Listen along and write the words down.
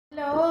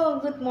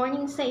good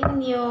morning sa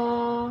inyo.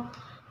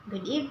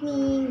 Good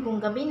evening,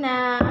 kung gabi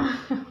na.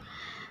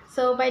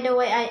 So, by the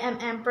way, I am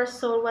Empress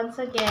Soul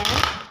once again.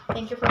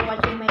 Thank you for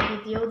watching my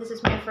video. This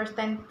is my first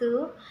time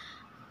to...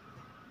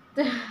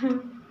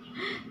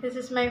 This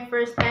is my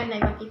first time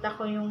na makita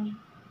ko yung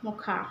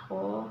mukha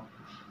ko.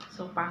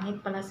 So, pangit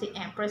pala si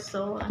Empress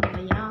Soul. Ano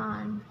ba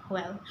yan?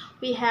 Well,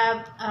 we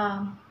have...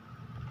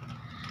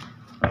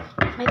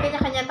 may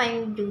kanya-kanya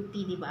tayong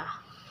duty, di ba?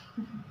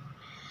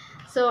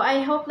 So,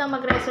 I hope na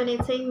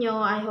mag-resonate sa inyo.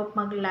 I hope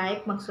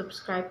mag-like,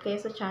 mag-subscribe kayo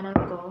sa channel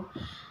ko.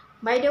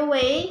 By the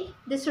way,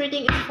 this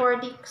reading is for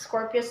the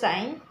Scorpio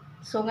sign.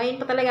 So, ngayon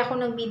pa talaga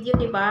ako ng video,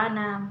 diba,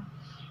 na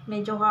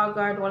medyo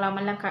haggard, wala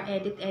man lang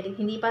ka-edit-edit.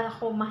 Hindi pa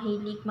ako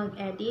mahilig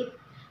mag-edit.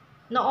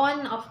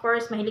 Noon, of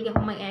course, mahilig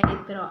ako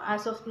mag-edit. Pero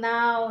as of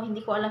now,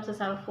 hindi ko alam sa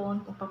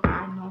cellphone kung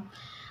paano.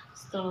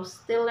 So,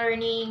 still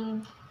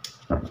learning.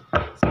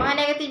 So, mga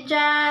negative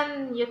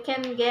dyan, you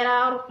can get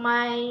out of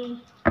my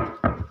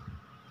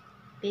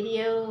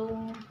video.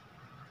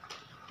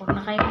 Huwag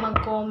na kayong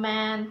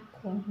mag-comment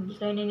kung hindi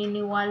kayo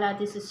naniniwala.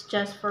 This is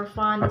just for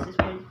fun. This is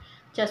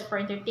just for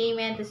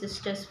entertainment. This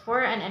is just for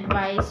an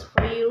advice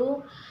for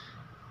you.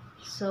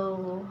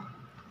 So,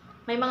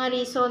 may mga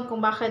reason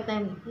kung bakit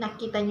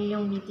nakita nyo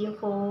yung video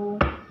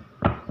ko.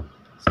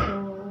 So,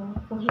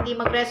 kung hindi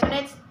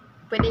mag-resonate,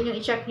 pwede nyo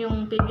i-check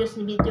yung previous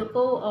video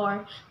ko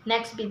or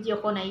next video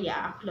ko na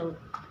i-upload.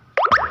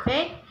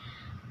 Okay?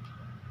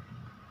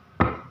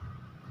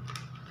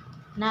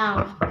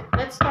 Now,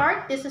 let's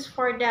start. This is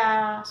for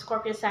the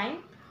Scorpio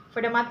sign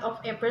for the month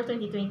of April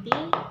 2020.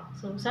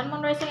 So, Sun,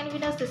 Moon, Rising, and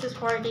Venus. This is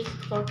for the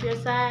Scorpio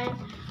sign.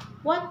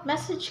 What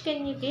message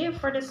can you give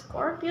for the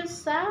Scorpio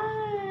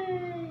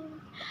sign?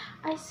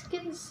 I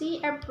can see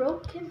a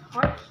broken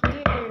heart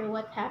here.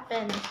 What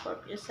happened,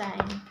 Scorpio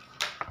sign?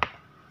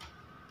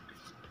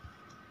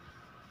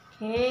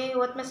 Okay,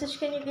 what message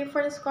can you give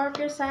for the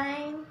Scorpio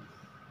sign?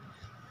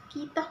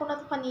 Kita ko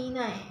na to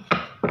kanina eh.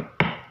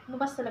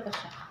 Lumabas talaga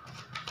siya.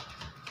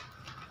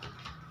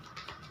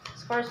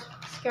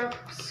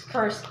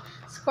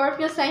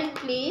 Scorpio sign,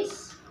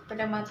 please, for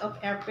the month of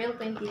April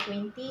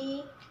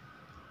 2020.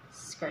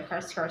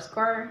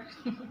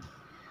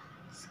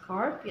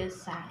 Scorpio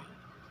sign.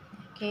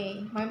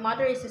 Okay, my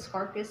mother is a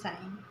Scorpio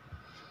sign.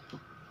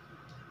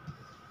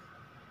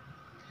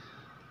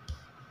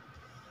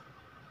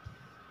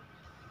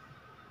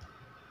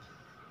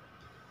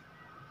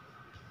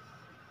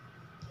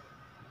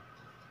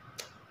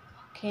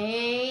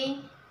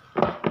 Okay.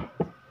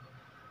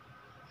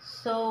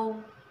 So,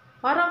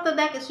 bottom of the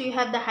deck is you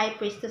have the High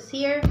Priestess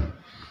here.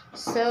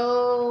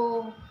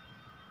 So,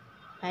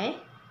 okay.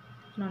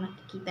 Ano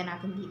nakikita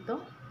natin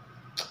dito?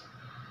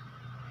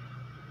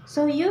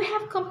 So, you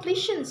have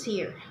completions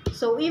here.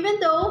 So, even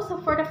though, so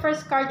for the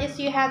first card is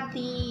you have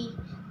the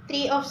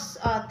Three of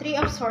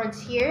Swords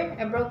here,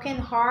 a broken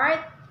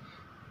heart.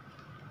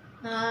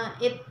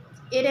 It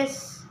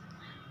is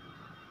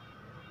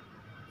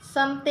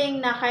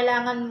something na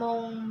kailangan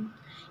mong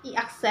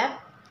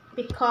i-accept.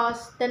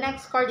 Because the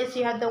next card is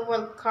you have the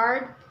World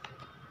card.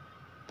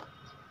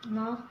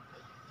 No,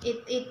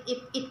 it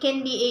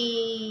can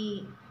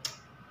be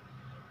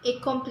a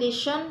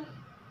completion,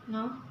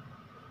 no,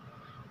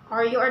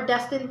 or you are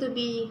destined to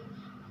meet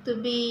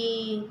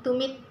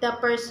the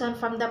person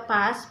from the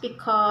past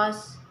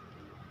because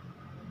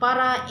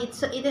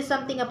it is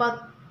something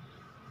about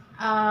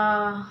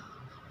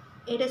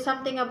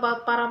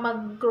para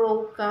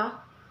mag-grow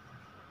ka.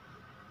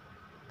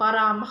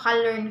 Para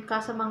maka-learn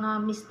ka sa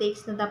mga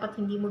mistakes na dapat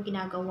hindi mo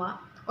ginagawa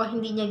o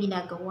hindi niya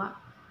ginagawa.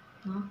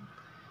 No?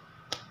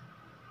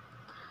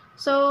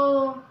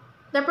 So,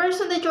 the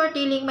person that you're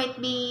dealing might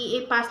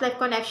be a past life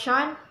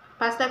connection.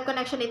 Past life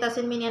connection, it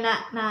doesn't mean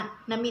na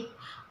meet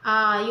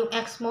yung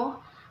ex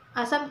mo.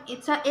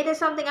 It is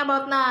something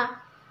about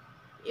na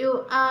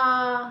you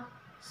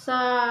sa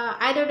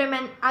other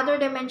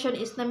dimension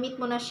is na meet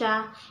mo na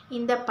siya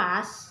in the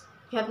past.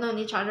 You have known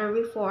each other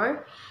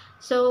before.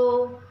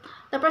 So,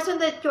 the person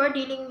that you're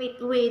dealing with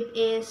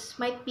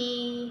might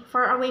be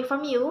far away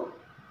from you.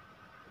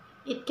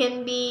 It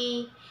can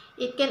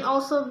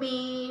also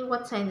be,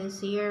 what sign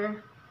is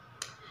here?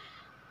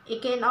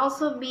 It can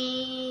also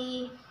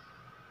be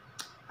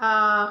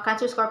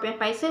Cancer, Scorpio,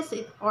 Pisces,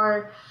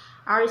 or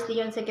Aries,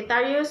 Leon,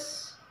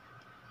 Sagittarius,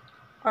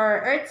 or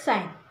Earth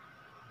sign.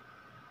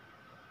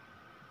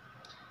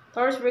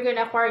 Taurus, Virgo, and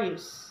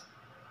Aquarius.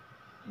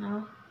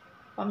 No?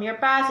 From your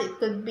past, it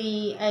could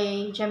be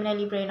a Gemini,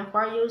 Libra, and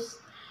Aquarius.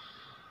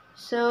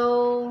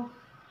 So,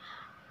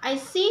 I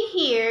see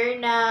here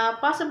na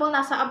possible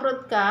nasa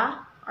abroad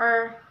ka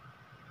or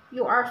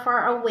you are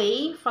far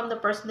away from the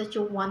person that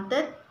you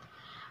wanted.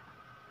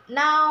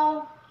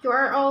 Now, you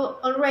are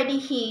already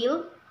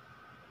healed.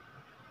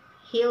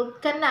 Healed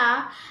ka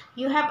na.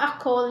 You have a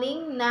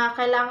calling na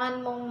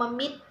kailangan mong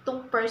ma-meet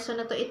tong person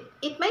na to.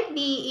 It might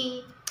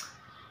be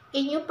a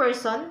new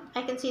person.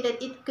 I can see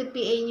that it could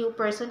be a new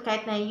person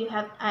kahit na you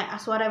have,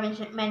 as what I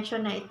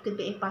mentioned, na it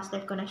could be a past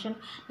life connection.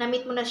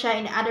 Na-meet mo na siya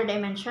in other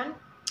dimension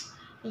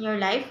in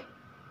your life.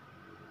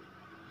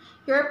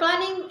 You're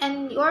planning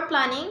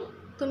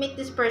to meet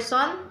this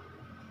person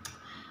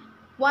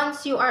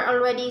once you are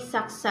already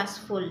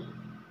successful,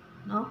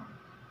 no?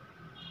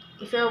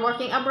 If you're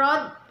working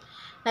abroad,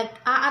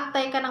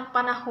 nag-aantay ka ng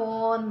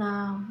panahon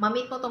na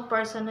ma-meet mo tong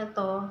person na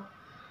to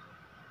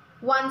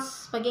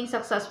once maging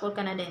successful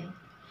ka na din.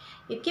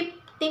 You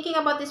keep thinking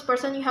about this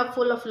person, you have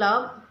full of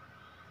love,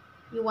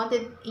 you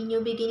wanted a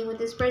new beginning with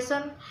this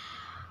person.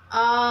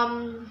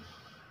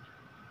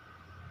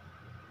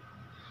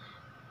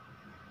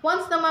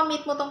 Once na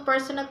ma-meet mo tong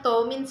person na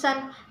to,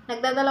 minsan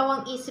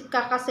nagdadalawang isip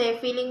ka kasi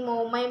feeling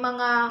mo may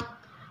mga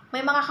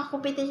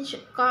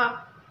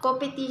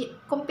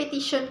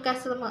competition ka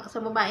sa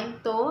babaeng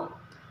to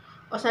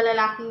o sa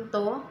lalaking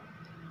to.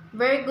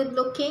 Very good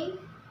looking.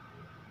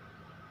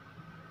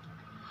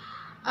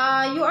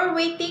 You are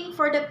waiting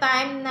for the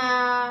time na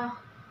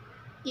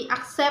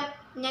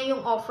i-accept niya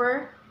yung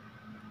offer.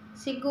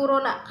 Siguro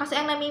na, kasi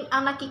ang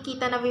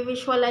nakikita na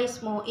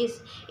visualize mo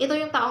is, ito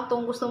yung taong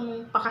tong gusto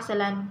mong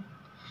pakasalan.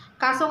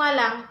 Kaso nga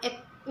lang,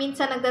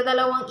 minsan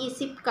nagdadalawang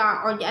isip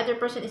ka, or the other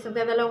person is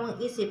nagdadalawang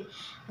isip.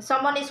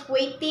 Someone is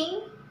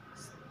waiting,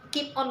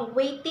 keep on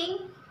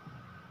waiting,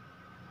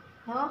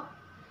 no?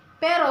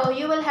 Pero,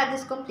 you will have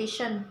this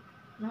completion,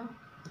 no?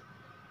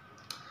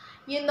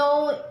 You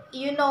know,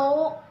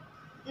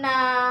 na,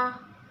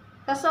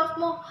 sa self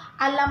mo,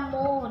 alam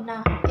mo na,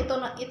 ito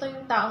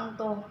yung taong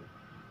to.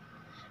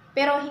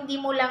 Pero,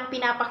 hindi mo lang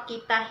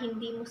pinapakita,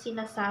 hindi mo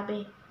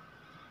sinasabi.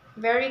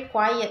 Very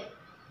quiet.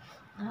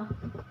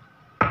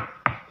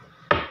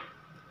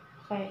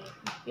 Okay.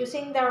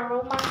 Using the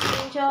romance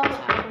angel,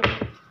 I will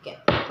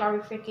get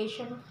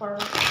clarification for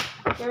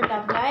your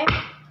love life.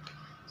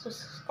 So,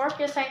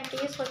 Scorpio sign,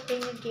 please, what can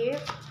you give?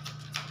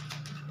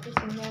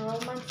 Using the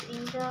romance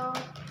angel,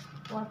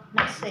 what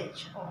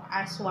message? Oh,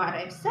 as what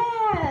I've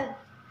said.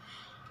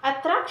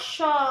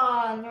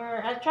 Attraction.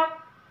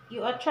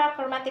 You attract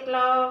romantic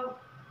love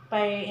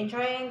by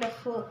enjoying the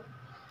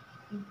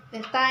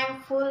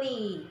time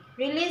fully.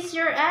 Release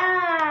your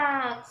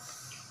ex.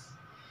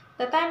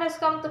 The time has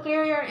come to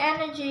clear your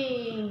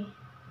energy.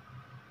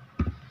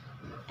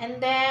 And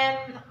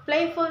then,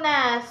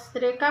 playfulness.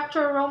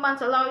 Recapture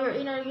romance. Allow your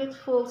inner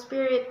youthful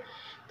spirit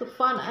to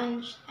fun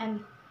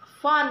and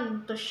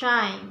fun to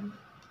shine.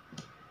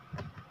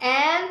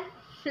 And,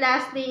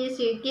 lastly,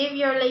 is you give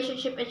your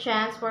relationship a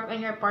chance. Work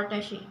on your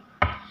partnership.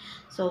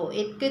 So,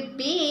 it could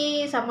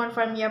be someone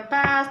from your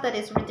past that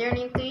is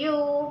returning to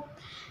you.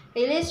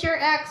 Release your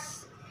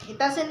ex.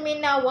 It doesn't mean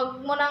na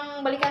wag mo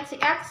nang balikan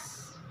si ex.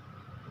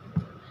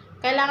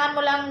 Kailangan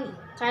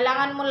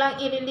mo lang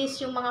i-release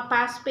yung mga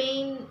past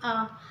pain,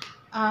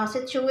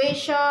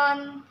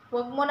 situation.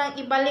 Wag mo nang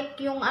ibalik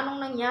yung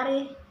anong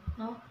nangyari,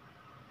 no?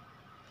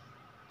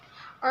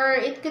 Or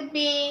it could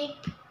be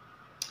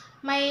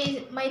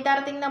may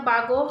darating na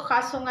bago,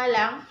 kaso nga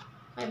lang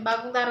may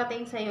bagong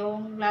darating sa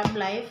yung love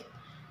life.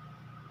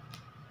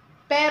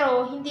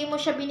 Pero hindi mo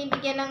siya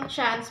binibigyan ng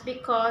chance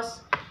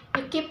because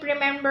you keep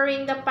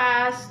remembering the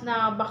past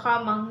na baka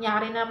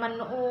mangyari naman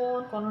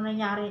noon, kung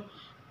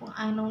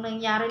anong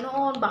nangyari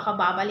noon, baka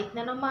babalik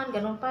na naman,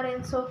 ganun pa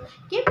rin. So,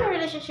 give your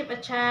relationship a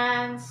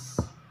chance.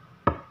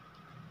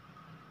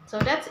 So,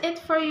 that's it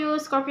for you,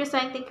 Scorpio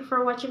sign. Thank you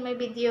for watching my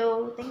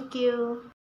video. Thank you.